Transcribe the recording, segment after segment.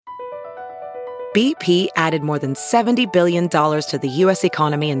BP added more than $70 billion to the U.S.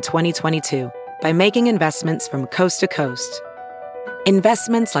 economy in 2022 by making investments from coast to coast.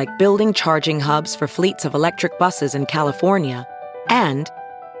 Investments like building charging hubs for fleets of electric buses in California and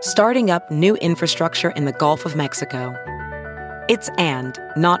starting up new infrastructure in the Gulf of Mexico. It's and,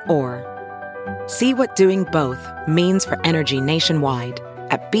 not or. See what doing both means for energy nationwide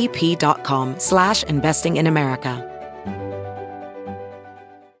at bp.com/investing in America.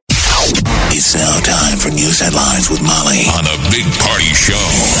 It's now time for news headlines with Molly on a big party show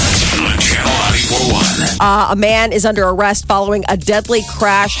on Channel 941. A man is under arrest following a deadly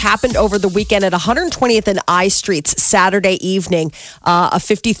crash happened over the weekend at 120th and I Streets Saturday evening. A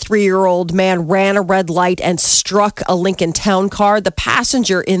 53-year-old man ran a red light and struck a Lincoln Town car. The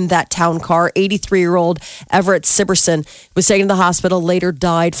passenger in that town car, 83-year-old Everett Siberson, was taken to the hospital, later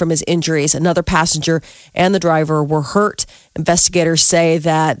died from his injuries. Another passenger and the driver were hurt. Investigators say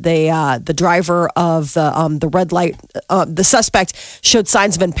that the driver of the red light, the suspect, showed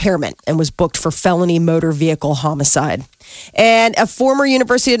signs of impairment and was booked for felony motor vehicle homicide. And a former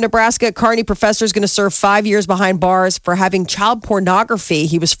University of Nebraska at Kearney professor is going to serve 5 years behind bars for having child pornography.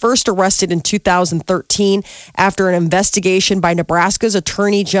 He was first arrested in 2013 after an investigation by Nebraska's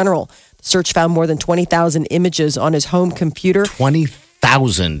Attorney General. The search found more than 20,000 images on his home computer.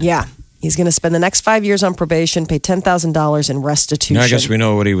 20,000? Yeah. He's going to spend the next 5 years on probation, pay $10,000 in restitution. Now I guess we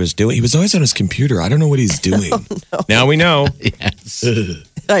know what he was doing. He was always on his computer. I don't know what he's doing. Now we know. Yes.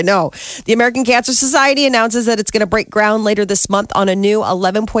 I know. The American Cancer Society announces that it's going to break ground later this month on a new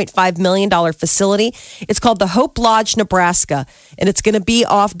 $11.5 million facility. It's called the Hope Lodge, Nebraska, and it's going to be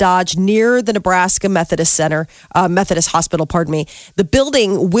off Dodge near the Nebraska Methodist Hospital, The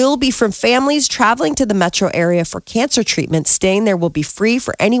building will be from families traveling to the metro area for cancer treatment. Staying there will be free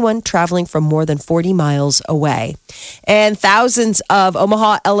for anyone traveling from more than 40 miles away. And thousands of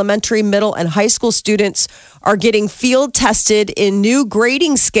Omaha elementary, middle, and high school students are getting field tested in new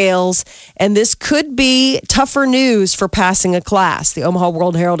grading scales, and this could be tougher news for passing a class. The Omaha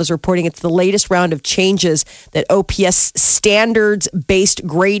World Herald is reporting it's the latest round of changes that OPS standards-based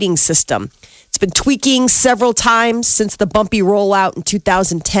grading system. It's been tweaking several times since the bumpy rollout in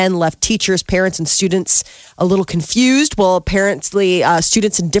 2010 left teachers, parents, and students a little confused. Well, apparently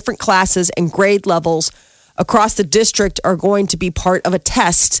students in different classes and grade levels across the district are going to be part of a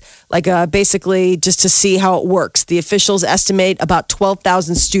test, basically just to see how it works. The officials estimate about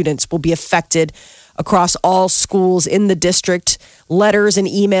 12,000 students will be affected across all schools in the district. Letters and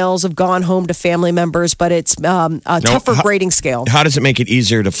emails have gone home to family members, but it's a tougher grading scale. How does it make it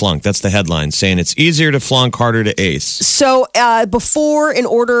easier to flunk? That's the headline, saying it's easier to flunk, harder to ace. So before, in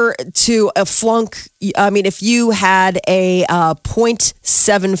order to flunk, if you had a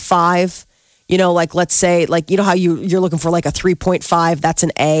 0.75, let's say, how you're looking for a 3.5, that's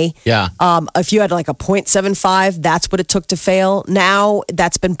an A. Yeah. If you had a 0.75, that's what it took to fail. Now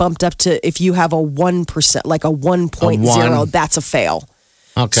that's been bumped up to if you have a 1%, like a 1.0, that's a fail.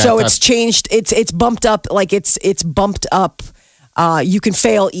 Okay. So it's changed. It's bumped up. It's bumped up. You can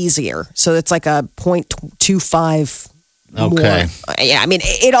fail easier. So it's like a 0.25. Okay. More. Yeah,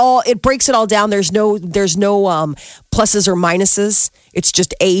 it breaks it all down. There's no pluses or minuses. It's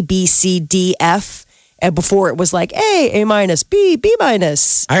just A, B, C, D, F. And before it was like A minus, B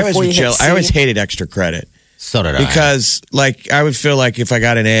minus. I always hated extra credit. So did I. Because I would feel like if I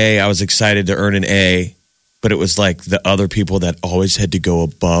got an A, I was excited to earn an A. But it was like the other people that always had to go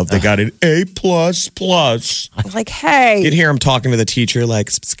above. They got an A++. Like, hey. You'd hear them talking to the teacher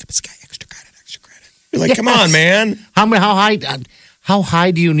extra credit. You're like, come on, man. How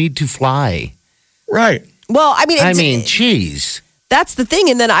high do you need to fly? Right. Well, geez. That's the thing.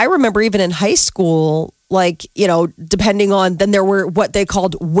 And then I remember even in high school, depending on, then there were what they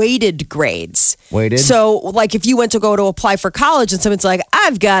called weighted grades. Weighted? So, if you went to go to apply for college and someone's like,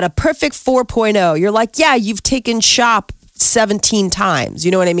 I've got a perfect 4.0. You're like, yeah, you've taken shop 17 times.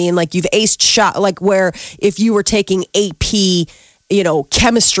 You know what I mean? You've aced shop, where if you were taking AP,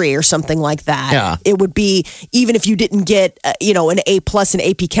 chemistry or something like that. Yeah. It would be, even if you didn't get, an A+ in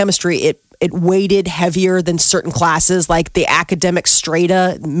AP chemistry, it weighted heavier than certain classes. Like the academic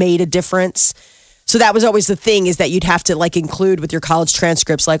strata made a difference. So that was always the thing, is that you'd have to include with your college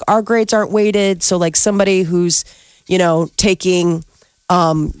transcripts, our grades aren't weighted. So somebody who's, taking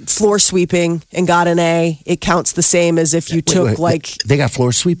floor sweeping and got an A, it counts the same as if you took they got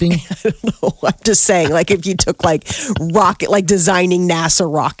floor sweeping? I don't know. I'm just saying, if you took rocket, designing NASA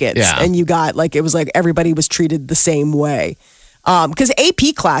rockets, and you got it was everybody was treated the same way. Because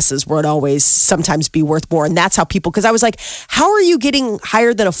AP classes would always sometimes be worth more, and that's how people. Because I was like, how are you getting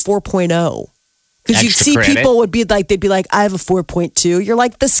higher than a 4.0? Because you'd Extra see credit. people they'd be like, I have a 4.2. You're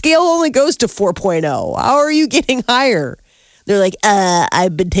like, the scale only goes to 4.0. How are you getting higher? They're like,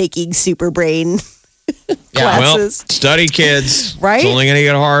 I've been taking super brain Well, classes. study, kids. Right? It's only going to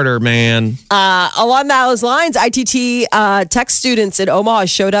get harder, man. Along those lines, ITT tech students in Omaha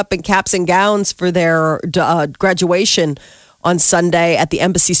showed up in caps and gowns for their graduation on Sunday at the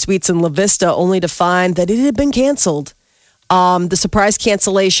Embassy Suites in La Vista, only to find that it had been canceled. The surprise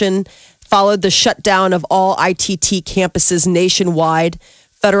cancellation followed the shutdown of all ITT campuses nationwide.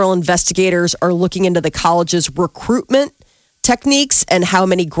 Federal investigators are looking into the college's recruitment techniques and how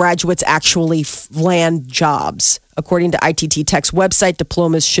many graduates actually land jobs. According to ITT Tech's website,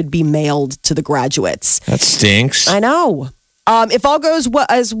 diplomas should be mailed to the graduates. That stinks. I know. If all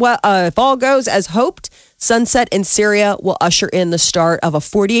goes as hoped, sunset in Syria will usher in the start of a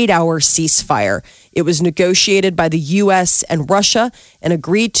 48-hour ceasefire. It was negotiated by the U.S. and Russia and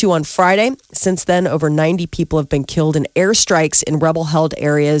agreed to on Friday. Since then, over 90 people have been killed in airstrikes in rebel-held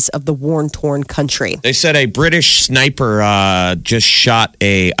areas of the war-torn country. They said a British sniper just shot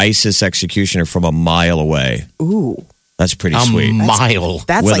a ISIS executioner from a mile away. Ooh. That's pretty sweet. Mile.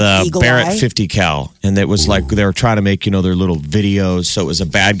 That's with like a eagle Barrett eye. 50 cal, and it was like they were trying to make their little videos. So it was a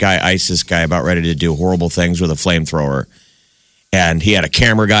bad guy, ISIS guy, about ready to do horrible things with a flamethrower, and he had a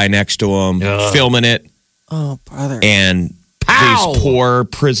camera guy next to him filming it. Oh, brother. And Pow! these poor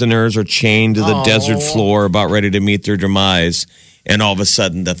prisoners are chained to the desert floor, about ready to meet their demise. And all of a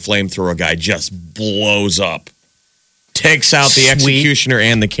sudden, the flamethrower guy just blows up, takes out the Sweet. executioner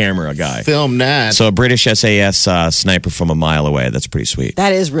and the camera guy. Film that. So a British SAS sniper from a mile away. That's pretty sweet.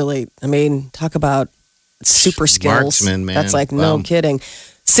 That is really, talk about super skills. Marksman, man. That's like, no Wow. kidding.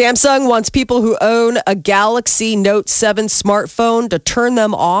 Samsung wants people who own a Galaxy Note 7 smartphone to turn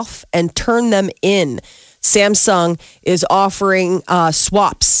them off and turn them in. Samsung is offering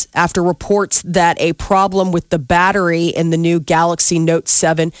swaps after reports that a problem with the battery in the new Galaxy Note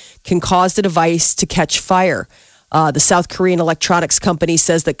 7 can cause the device to catch fire. The South Korean electronics company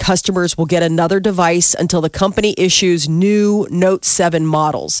says that customers will get another device until the company issues new Note 7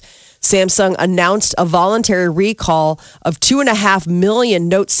 models. Samsung announced a voluntary recall of 2.5 million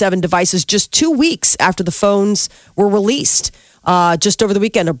Note 7 devices just 2 weeks after the phones were released. Just over the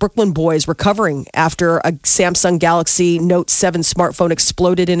weekend, a Brooklyn boy is recovering after a Samsung Galaxy Note 7 smartphone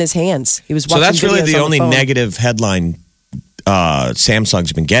exploded in his hands. He was So watching that's really videos the on only phone. negative headline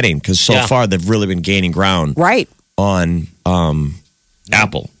Samsung's been getting, because so far they've really been gaining ground Right. on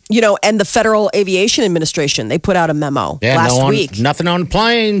Apple. And the Federal Aviation Administration, they put out a memo last week. Nothing on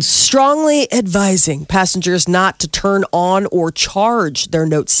planes. Strongly advising passengers not to turn on or charge their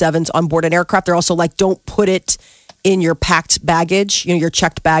Note 7s on board an aircraft. They're also like, don't put it in your packed baggage, your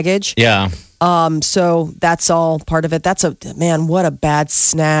checked baggage. Yeah. So that's all part of it. That's what a bad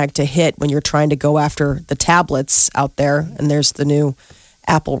snag to hit when you're trying to go after the tablets out there. And there's the new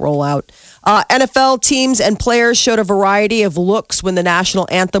Apple rollout. NFL teams and players showed a variety of looks when the national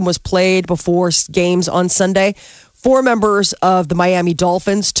anthem was played before games on Sunday. 4 members of the Miami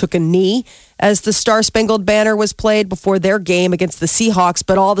Dolphins took a knee as the Star-Spangled Banner was played before their game against the Seahawks,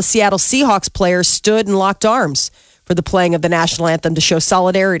 but all the Seattle Seahawks players stood and locked arms for the playing of the national anthem to show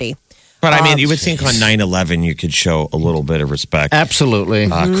solidarity. But I mean, you would think on 9/11 you could show a little bit of respect. Absolutely.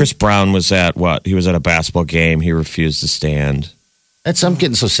 Chris Brown was at what? He was at a basketball game. He refused to stand. I'm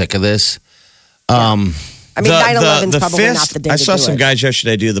getting so sick of this. 9/11 is probably fist, not the day I to saw do some it. guys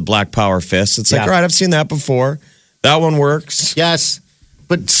yesterday do the Black Power fist. It's like, Yeah. all right, I've seen that before. That one works. Yes.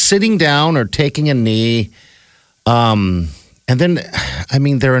 But sitting down or taking a knee, and then,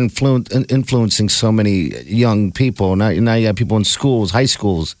 they're influencing so many young people. Now you have people in schools, high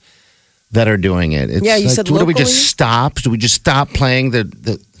schools, that are doing it. It's Yeah, you like, said do we locally? just stop? Do we just stop playing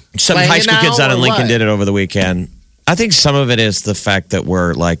the Some playing high it school now, kids out or in Lincoln what? did it over the weekend. I think some of it is the fact that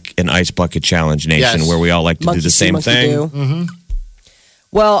we're like an ice bucket challenge nation, Yes. where we all like to Monkey do the see, same monkey thing. do. Mm-hmm.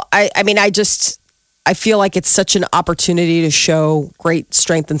 Well, I feel like it's such an opportunity to show great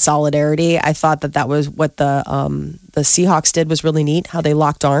strength and solidarity. I thought that was what the Seahawks did was really neat. How they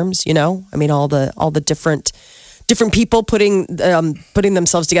locked arms. All the different people putting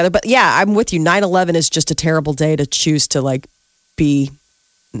themselves together. But yeah, I'm with you. 9/11 is just a terrible day to choose to be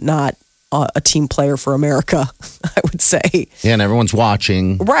not a team player for America. I would say. Yeah, and everyone's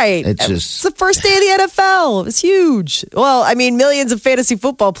watching. Right. It's It's the first day of the NFL. It was huge. Well, millions of fantasy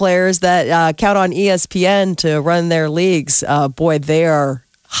football players that count on ESPN to run their leagues. Boy, they are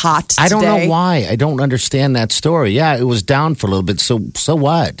hot today. I don't know why. I don't understand that story. Yeah, it was down for a little bit. So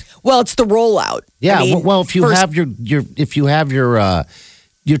what? Well, it's the rollout. Yeah. Well, if you first- have your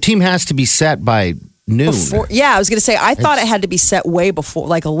team has to be set by noon. I was going to say, I thought it had to be set way before,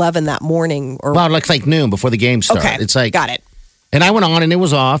 like 11 that morning. Or Well, like noon before the game started. Okay, It's like got it. And I went on and it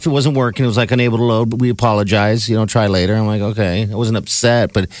was off. It wasn't working. It was like unable to load. But we apologize. Try later. I'm like, okay. I wasn't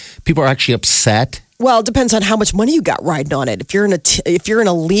upset, but people are actually upset. Well, it depends on how much money you got riding on it. If you're in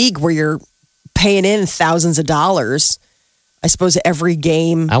a league where you're paying in thousands of dollars, I suppose every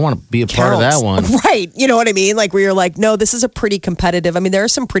game. I want to be a part of that one. Right. You know what I mean? Like where you're like, no, this is a pretty competitive. I mean, there are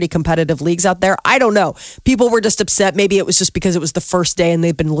some pretty competitive leagues out there. I don't know. People were just upset. Maybe it was just because it was the first day and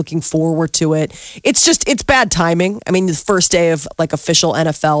they've been looking forward to it. It's bad timing. I mean, the first day of like official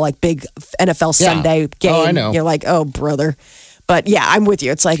NFL, like big NFL Sunday game. Oh, I know. You're like, oh, brother. But yeah, I'm with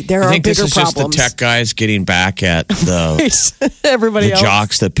you. It's like there are bigger this is problems. Just the tech guys getting back at everybody else.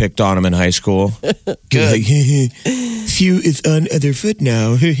 Jocks that picked on him in high school. Good. Few is on other foot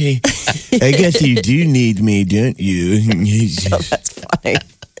now. I guess you do need me, don't you? Oh, that's funny.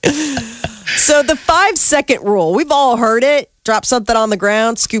 So the 5-second rule, we've all heard it. Drop something on the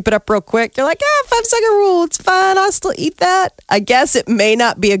ground, scoop it up real quick. You're like, 5-second rule, it's fine. I'll still eat that. I guess it may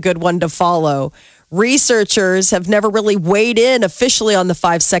not be a good one to follow. Researchers have never really weighed in officially on the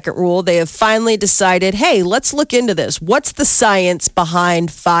 5-second rule. They have finally decided, hey, let's look into this. What's the science behind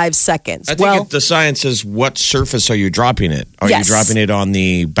 5 seconds? I think the science is what surface are you dropping it? Are Yes. you dropping it on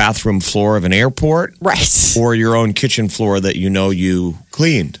the bathroom floor of an airport? Right. Or your own kitchen floor that you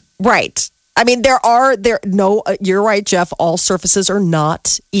cleaned? Right. I mean, you're right, Jeff. All surfaces are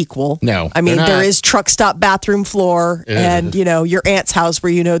not equal. No, I mean, they're not. there is truck stop bathroom floor and, your aunt's house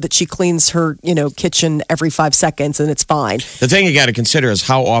where you know that she cleans her, kitchen every 5 seconds and it's fine. The thing you got to consider is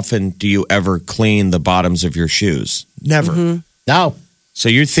how often do you ever clean the bottoms of your shoes? Never. Mm-hmm. No. So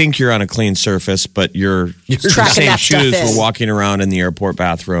you think you're on a clean surface, but you're the tracking same that stuff shoes in. were walking around in the airport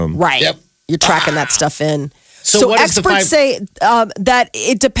bathroom. Right. Yep. You're tracking that stuff in. So what is the experts say that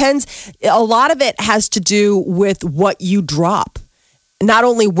it depends. A lot of it has to do with what you drop. Not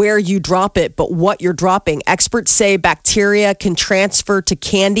only where you drop it, but what you're dropping. Experts say bacteria can transfer to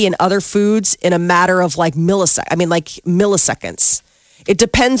candy and other foods in a matter of like milliseconds. It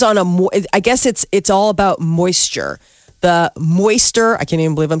depends on I guess it's all about moisture. The moister, I can't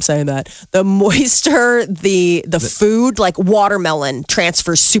even believe I'm saying that. The moisture, the food, like watermelon,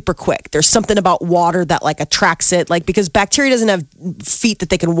 transfers super quick. There's something about water that like attracts it, like because bacteria doesn't have feet that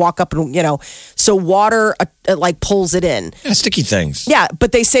they can walk up and so water like pulls it in. Yeah, sticky things. Yeah,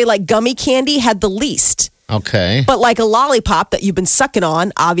 but they say like gummy candy had the least. Okay. But like a lollipop that you've been sucking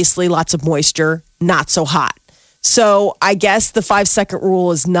on, obviously lots of moisture, not so hot. So I guess the 5-second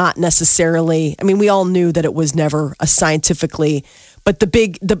rule is not necessarily, I mean, we all knew that it was never a scientifically, but the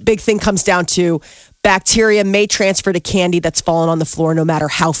big thing comes down to bacteria may transfer to candy that's fallen on the floor no matter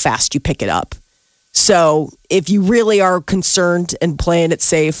how fast you pick it up. So if you really are concerned and playing it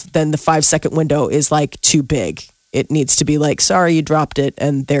safe, then the 5-second window is like too big. It needs to be like, sorry, you dropped it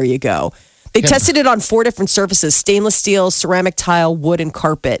and there you go. They tested it on 4 different surfaces, stainless steel, ceramic tile, wood, and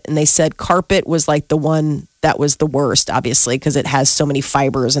carpet. And they said carpet was like the one that was the worst, obviously, because it has so many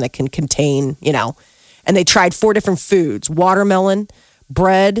fibers and it can contain, And they tried 4 different foods, watermelon,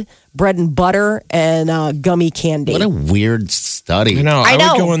 bread and butter, and gummy candy. What a weird study. I know. I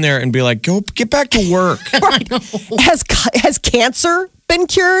know. Would go in there and be like, go get back to work. Has cancer been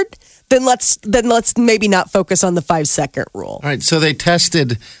cured? Then let's maybe not focus on the 5-second rule. All right, so they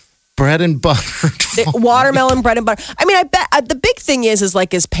tested bread and butter. Watermelon, bread and butter. I mean, I bet the big thing is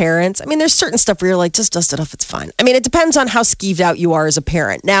like as parents, I mean, there's certain stuff where you're like, just dust it off, it's fine. I mean, it depends on how skeeved out you are as a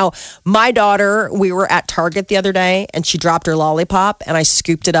parent. Now, my daughter, we were at Target the other day and she dropped her lollipop and I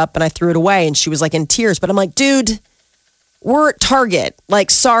scooped it up and I threw it away and she was like in tears. But I'm like, dude, we're at Target. Like,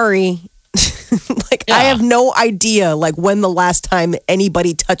 sorry. I have no idea like when the last time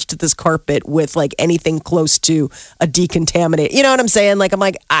anybody touched this carpet with like anything close to a decontaminated. You know what I'm saying? Like, I'm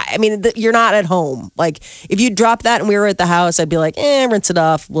like, I mean, you're not at home. Like, if you drop that and we were at the house, I'd be like, rinse it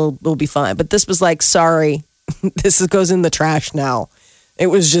off. We'll be fine. But this was like, sorry, this goes in the trash now. It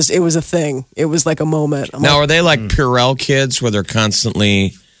was a thing. It was like a moment. Now, are they like Purell kids where they're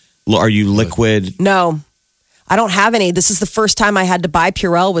constantly, are you liquid? No. I don't have any. This is the first time I had to buy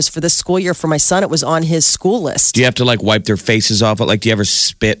Purell was for this school year for my son. It was on his school list. Do you have to like wipe their faces off? Like, do you ever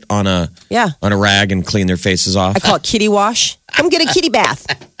spit on a rag and clean their faces off? I call it kitty wash. Come get a kitty bath.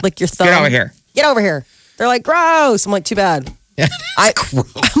 Lick your thumb. Get over here. Get over here. They're like, gross. I'm like, too bad. Gross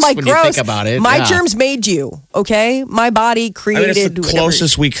I'm like, when gross. you think about it. My Yeah. germs made you, okay? My body created. it's the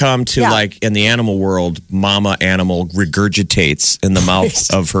closest we come to like in the animal world, mama animal regurgitates in the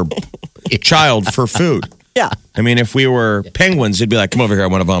mouth of her child for food. Yeah. I mean, if we were penguins, it'd be like, come over here. I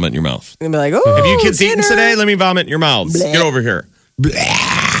want to vomit in your mouth. And be like, oh, Have you kids dinner. eaten today? Let me vomit in your mouths. Bleh. Get over here.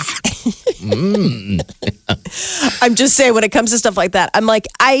 I'm just saying, when it comes to stuff like that, I'm like,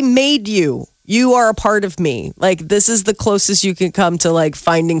 I made you. You are a part of me. Like, this is the closest you can come to like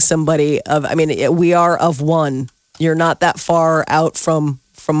finding somebody of. I mean, we are of one. You're not that far out from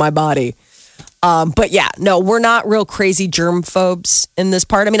my body. But yeah, no, we're not real crazy germ phobes in this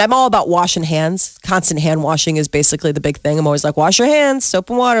part. I mean, I'm all about washing hands. Constant hand washing is basically the big thing. I'm always like, wash your hands, soap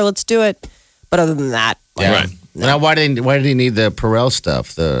and water, let's do it. But other than that, Yeah. Now, why did he need the Perel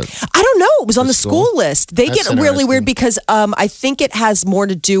stuff? I don't know. It was on the school list. They That's get really weird interesting. because I think it has more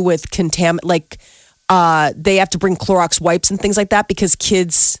to do with they have to bring Clorox wipes and things like that because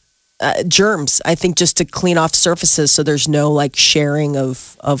kids germs. I think just to clean off surfaces, so there's no like sharing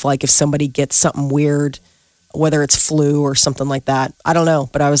of like if somebody gets something weird, whether it's flu or something like that. I don't know,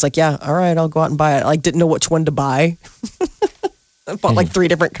 but I was like, yeah, all right, I'll go out and buy it. I like didn't know which one to buy. I bought like 3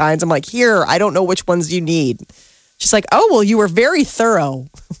 different kinds. I'm like, here, I don't know which ones you need. She's like, oh, well, you were very thorough.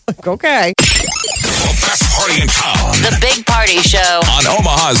 Like, okay. The best party in town. The Big Party Show. On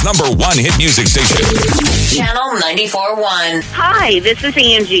Omaha's #1 hit music station. Channel 94.1. Hi, this is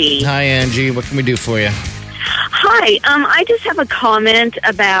Angie. Hi, Angie. What can we do for you? Hi, I just have a comment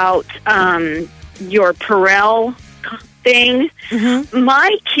about your Perel thing. Mm-hmm.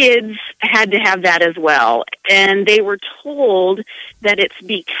 My kids had to have that as well, and they were told that it's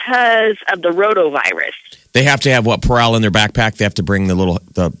because of the rotavirus. They have to have what, Perel in their backpack? They have to bring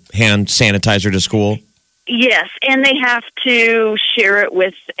the hand sanitizer to school? Yes, and they have to share it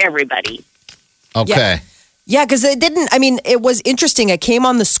with everybody. Okay. Yeah, because it was interesting. It came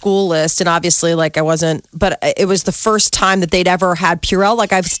on the school list, and obviously, like, but it was the first time that they'd ever had Purell.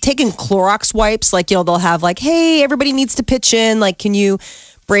 Like, I've taken Clorox wipes, like, they'll have, like, hey, everybody needs to pitch in. Like, can you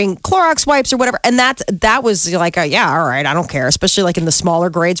bring Clorox wipes or whatever? And that was like, yeah, all right, I don't care. Especially, like, in the smaller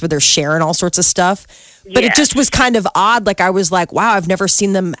grades where they're sharing all sorts of stuff. But it just was kind of odd. Like, I was like, wow, I've never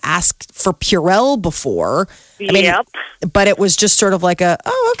seen them ask for Purell before. Yep. But it was just sort of like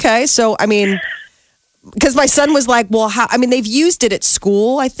okay. So, I mean... Because my son was like, well, they've used it at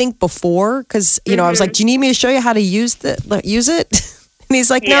school, I think, before. Because, I was like, do you need me to show you how to use it? And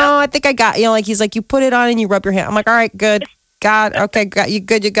he's like, no, I think I got, he's like, you put it on and you rub your hand. I'm like, all right, good. Okay, you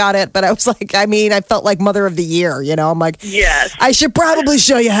got it. But I was like, I felt like mother of the year, I'm like, yes, I should probably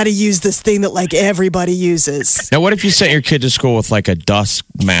show you how to use this thing that like everybody uses. Now, what if you sent your kid to school with like a dust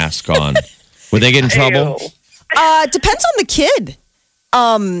mask on? Would they get in trouble? Depends on the kid.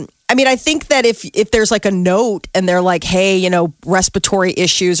 I think that if there's like a note and they're like, hey, respiratory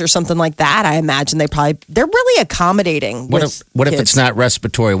issues or something like that, I imagine they're really accommodating. What if it's not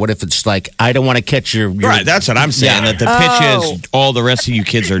respiratory? What if it's like, I don't want to catch your right, that's what I'm saying. That the pitch is all the rest of you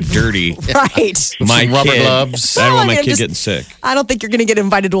kids are dirty. Right. My Some rubber kid, gloves. I don't want my kid getting sick. I don't think you're going to get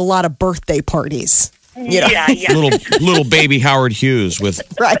invited to a lot of birthday parties. Yeah. little baby Howard Hughes with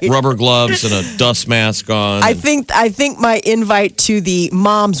Right. rubber gloves and a dust mask on. I think my invite to the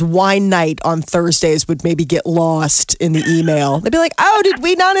mom's wine night on Thursdays would maybe get lost in the email. They'd be like, "Oh, did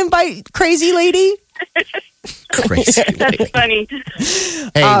we not invite crazy lady?" crazy. That's funny.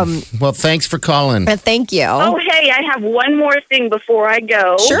 Hey, well, thanks for calling. Thank you. Oh, hey, I have one more thing before I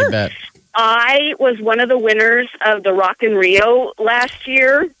go. Sure. You bet. I was one of the winners of the Rock in Rio last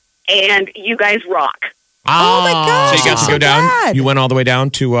year, and you guys rock. Oh my gosh! So you got to go down. Glad. You went all the way down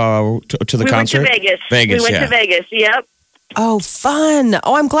to the concert. We went to Vegas. Vegas, We went yeah. to Vegas. Yep, Oh, fun!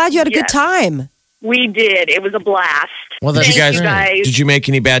 Oh, I'm glad you had a good Yes. time. we did. It was a blast. Well, Did that's you Thank guys? Did you make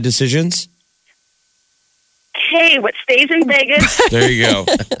any bad decisions? Hey, what stays in Vegas? There you go.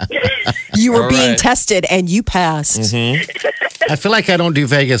 You were All being right. tested, and you passed. I feel like I don't do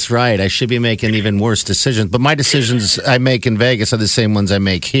Vegas right. I should be making even worse decisions. But my decisions I make in Vegas are the same ones I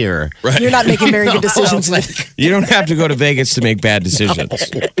make here. Right. You're not making very good decisions. You don't have to go to Vegas to make bad decisions.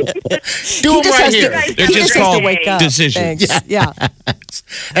 Do He them just right has to- here. They're he just has to called wake up. decisions. Thanks. Yeah.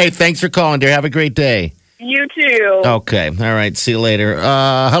 Hey, thanks for calling, dear. Have a great day. You too. Okay. All right. See you later.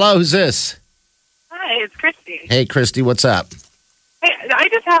 Hello. Who's this? Hi, it's Christy. Hey, Christy. What's up? Hey, I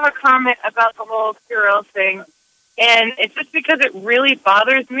just have a comment about the whole Purell thing, and it's just because it really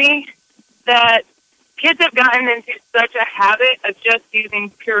bothers me that kids have gotten into such a habit of just using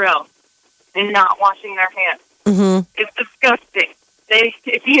Purell and not washing their hands. Mm-hmm. It's disgusting.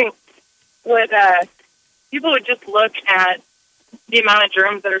 If you would, people would just look at the amount of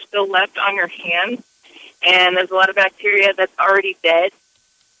germs that are still left on your hands, and there's a lot of bacteria that's already dead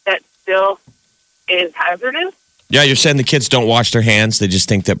that still is hazardous. Yeah, you're saying the kids don't wash their hands. They just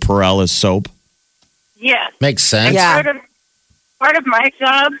think that Perel is soap. Yes. Makes sense. Yeah. Part of my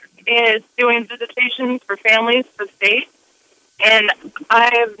job is doing visitations for families for the state. And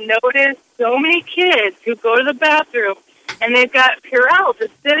I have noticed so many kids who go to the bathroom and they've got Purell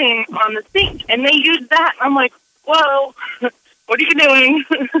just sitting on the sink, and they use that. I'm like, whoa, what are you doing?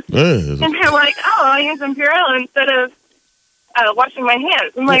 And they're like, oh, I use some Purell instead of washing my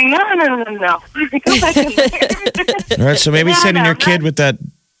hands. I'm like, no. Go back in there. All right, so maybe sending your kid with that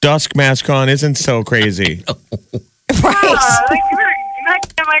dusk mask on isn't so crazy. Right. Like, you're not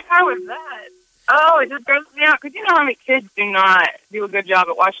getting in my car with that. Oh, it just grosses me out. Because you know how many kids do not do a good job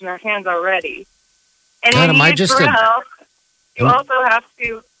at washing their hands already. And God, when am I you use just a- Purell, you also have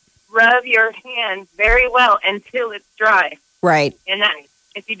to rub your hands very well until it's dry. Right. And that,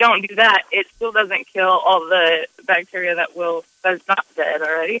 if you don't do that, it still doesn't kill all the bacteria that's not dead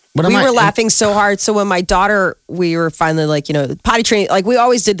already. But We am I- were laughing so hard. So when my daughter, we were finally like, potty training, like we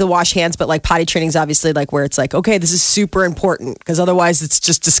always did the wash hands, but like potty training is obviously like where it's like, okay, this is super important because otherwise it's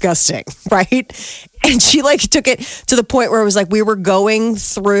just disgusting. Right. And she like took it to the point where it was like we were going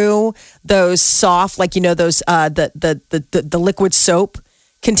through those soft, like, those, the liquid soap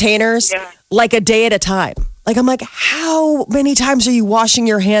containers, like a day at a time. Like, I'm like, how many times are you washing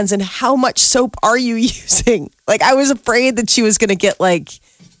your hands and how much soap are you using? Like, I was afraid that she was going to get like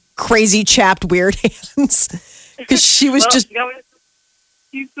crazy chapped weird hands because she was just You always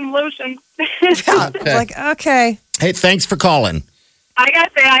use some lotion. Okay. like, okay. Hey, thanks for calling. I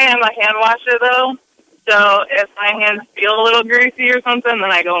gotta say, I am a hand washer though. So if my hands feel a little greasy or something,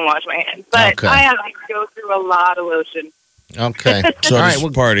 then I go and wash my hands. But Okay. I have to go through a lot of lotion. Okay. So All right. this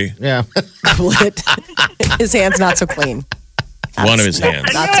Well, party. yeah. His hand's not so clean. One of his hands.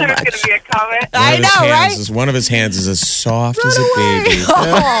 I Not knew so there was much. going to be a comment. I One of his know, hands right? One of his hands is as soft as a baby.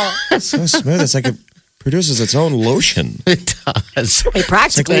 Oh, So smooth. It's like it produces its own lotion. It does. it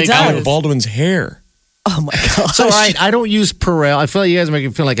practically Like does. Alec Baldwin's hair. Oh my god! So, all right, I don't use Purell. I feel like you guys make me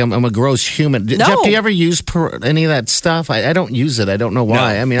feel like I'm a gross human. No. Jeff, do you ever use any of that stuff? I don't use it. I don't know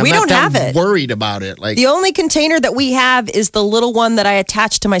why. No. I mean, I'm We not don't that have it. worried about it. Like, The only container that we have is the little one that I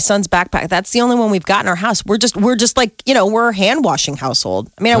attached to my son's backpack. That's the only one we've got in our house. We're just like, we're a hand washing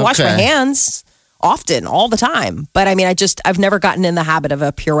household. I mean, I wash my Okay. hands often, all the time. But I mean, I've never gotten in the habit of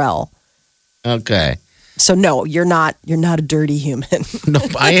a Purell. okay. So no, you're not a dirty human.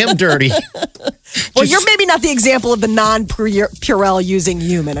 Nope, I am dirty. Well, you're maybe not the example of the non-Purell using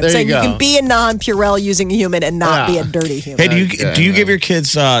human. I'm There you saying you go. can be a non-Purell using human and not be Yeah. a dirty human. Hey, Okay, do you give your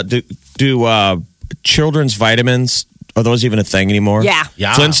kids do children's vitamins? Are those even a thing anymore? Yeah.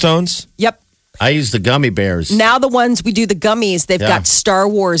 Yeah. Flintstones? Yep. I use the gummy bears. Now the ones we do the gummies, they've Yeah. got Star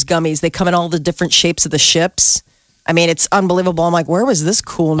Wars gummies. They come in all the different shapes of the ships. I mean, it's unbelievable. I'm like, where was this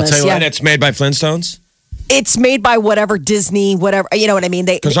coolness? I'll tell you And it's made by Flintstones? It's made by whatever Disney, whatever. You know what I mean?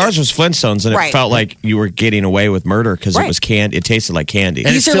 Because ours was Flintstones, and it Right. felt like you were getting away with murder because Right. it was candy. It tasted like candy.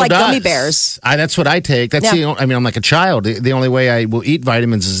 And These it are still like gummy does. bears. That's what I take. That's Yeah. I mean, I'm like a child. The only way I will eat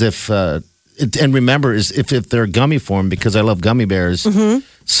vitamins is if, and remember, is if they're gummy form because I love gummy bears. Mm-hmm.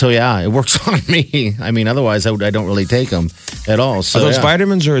 So yeah, it works on me. I mean, otherwise I don't really take them at all. So Are those yeah.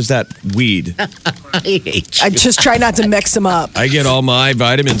 vitamins or is that weed? I hate I you. just try not to mix them up. I get all my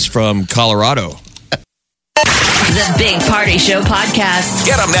vitamins from Colorado. The Big Party Show podcast.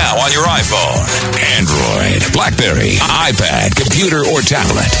 Get them now on your iPhone, Android, Blackberry, iPad, computer, or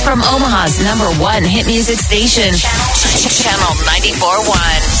tablet. From Omaha's #1 hit music station, Channel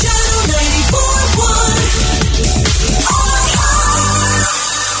 94.1.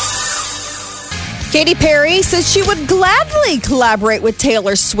 Katy Perry says she would gladly collaborate with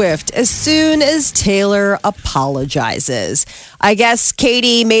Taylor Swift as soon as Taylor apologizes. I guess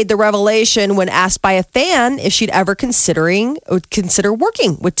Katy made the revelation when asked by a fan if she'd ever consider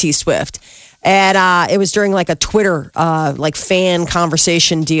working with T Swift. And it was during like a Twitter like fan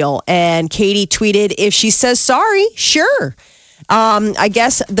conversation deal. And Katy tweeted, if she says sorry, sure. I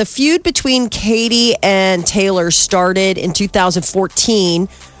guess the feud between Katy and Taylor started in 2014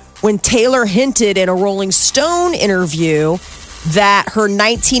 when Taylor hinted in a Rolling Stone interview that her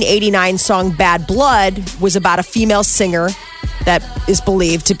 1989 song Bad Blood was about a female singer that is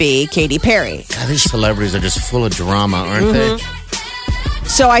believed to be Katy Perry. God, these celebrities are just full of drama, aren't they?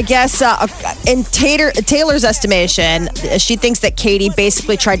 So I guess in Taylor's estimation, she thinks that Katy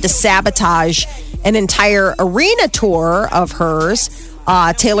basically tried to sabotage an entire arena tour of hers.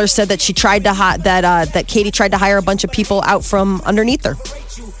 Taylor said that she tried to that Katy tried to hire a bunch of people out from underneath her.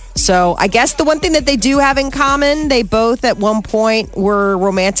 So I guess the one thing that they do have in common, they both at one point were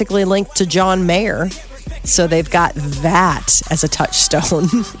romantically linked to John Mayer. So they've got that as a touchstone.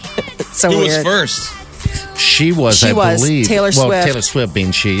 So Who was weird. first? She was, She I was. believe. Taylor well, Swift. Taylor Swift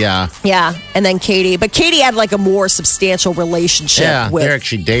being she, yeah. Yeah, and then Katy. But Katy had like a more substantial relationship Yeah, with. they're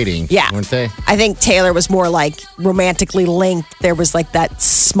actually dating, Yeah. weren't they? I think Taylor was more like romantically linked. There was like that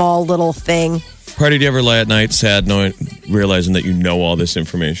small little thing. Party, do you ever lay at night sad realizing that you know all this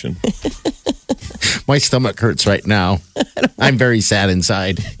information? My stomach hurts right now. I'm very sad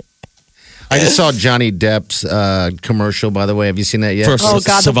inside. I just saw Johnny Depp's commercial, by the way. Have you seen that yet? For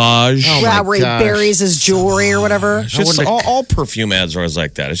Sauvage. Where he buries his jewelry or whatever. All perfume ads are always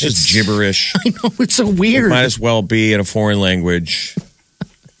like that. It's just gibberish. I know, it's so weird. It might as well be in a foreign language.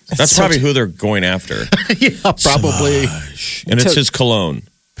 That's probably who they're going after. Yeah, probably. Sauvage. And it's his cologne.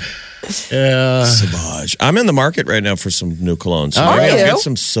 Yeah. Sauvage. I'm in the market right now for some new colognes. So Are maybe I'll you? get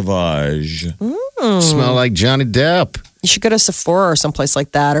some Sauvage. Smell like Johnny Depp. You should go to Sephora or someplace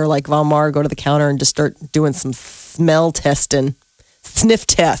like that, or like Valmar, go to the counter and just start doing some smell testing, sniff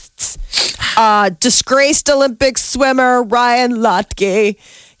tests. Disgraced Olympic swimmer Ryan Lochte.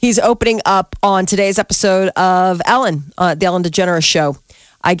 He's opening up on today's episode of Ellen, the Ellen DeGeneres Show.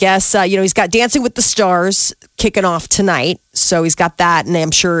 I guess, he's got Dancing with the Stars kicking off tonight. So he's got that. And I'm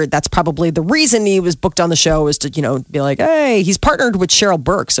sure that's probably the reason he was booked on the show is to, be like, hey, he's partnered with Cheryl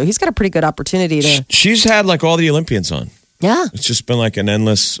Burke. So he's got a pretty good opportunity to. She's had like all the Olympians on. Yeah. It's just been like an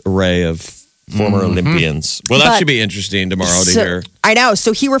endless array of former Olympians. Well, that should be interesting tomorrow to hear. I know.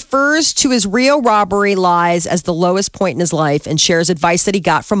 So he refers to his Rio robbery lies as the lowest point in his life and shares advice that he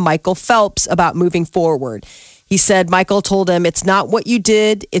got from Michael Phelps about moving forward. He said Michael told him, it's not what you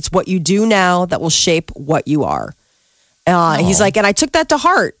did, it's what you do now that will shape what you are. He's like, and I took that to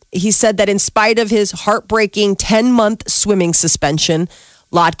heart. He said that in spite of his heartbreaking 10-month swimming suspension,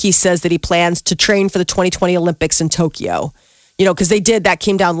 Lochte says that he plans to train for the 2020 Olympics in Tokyo. Because that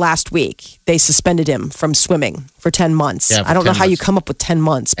came down last week. They suspended him from swimming for 10 months. Yeah, I don't know how you months. come up with 10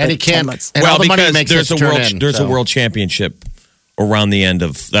 months. And he can't. 10 months. And all the money he makes there's has a world championship around the end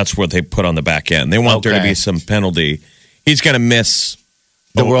of, that's what they put on the back end. They want there to be some penalty. He's going to miss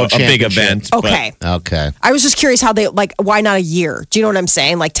the world a big championship. event. Okay. Okay. I was just curious how why not a year? Do you know what I'm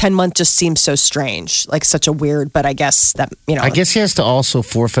saying? Like 10 months just seems so strange, like such a weird, but I guess that, I guess he has to also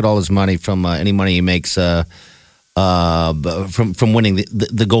forfeit all his money from any money he makes from winning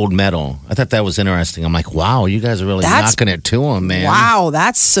the gold medal. I thought that was interesting. I'm like, wow, you guys are really knocking it to him, man. Wow,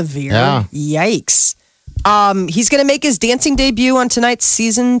 that's severe. Yeah. Yikes. He's going to make his dancing debut on tonight's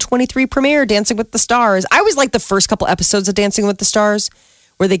season 23 premiere, Dancing with the Stars. I always like the first couple episodes of Dancing with the Stars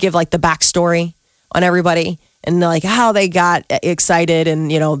where they give like the backstory on everybody and like how they got excited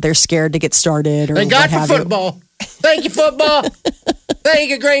and, they're scared to get started. Or Thank God for football. Thank you, football. Thank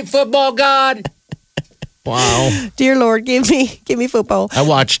you, great football God. Wow. Dear Lord, give me football. I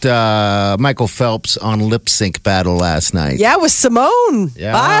watched Michael Phelps on Lip Sync Battle last night. Yeah, with Simone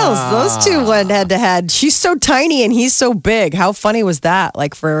Biles. Those two went head to head. She's so tiny and he's so big. How funny was that?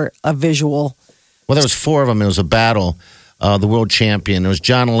 Like for a visual. Well, there was 4 of them. It was a battle. The world champion. There was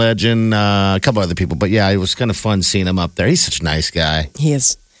John Legend, a couple other people. But yeah, it was kind of fun seeing him up there. He's such a nice guy. He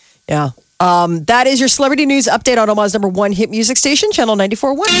is. Yeah. That is your celebrity news update on Omaha's #1 hit music station, Channel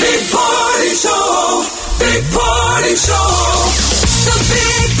 94.1. Big Party Show. Big Party Show. The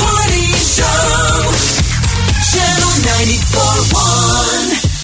Big Party Show. Channel 94.1.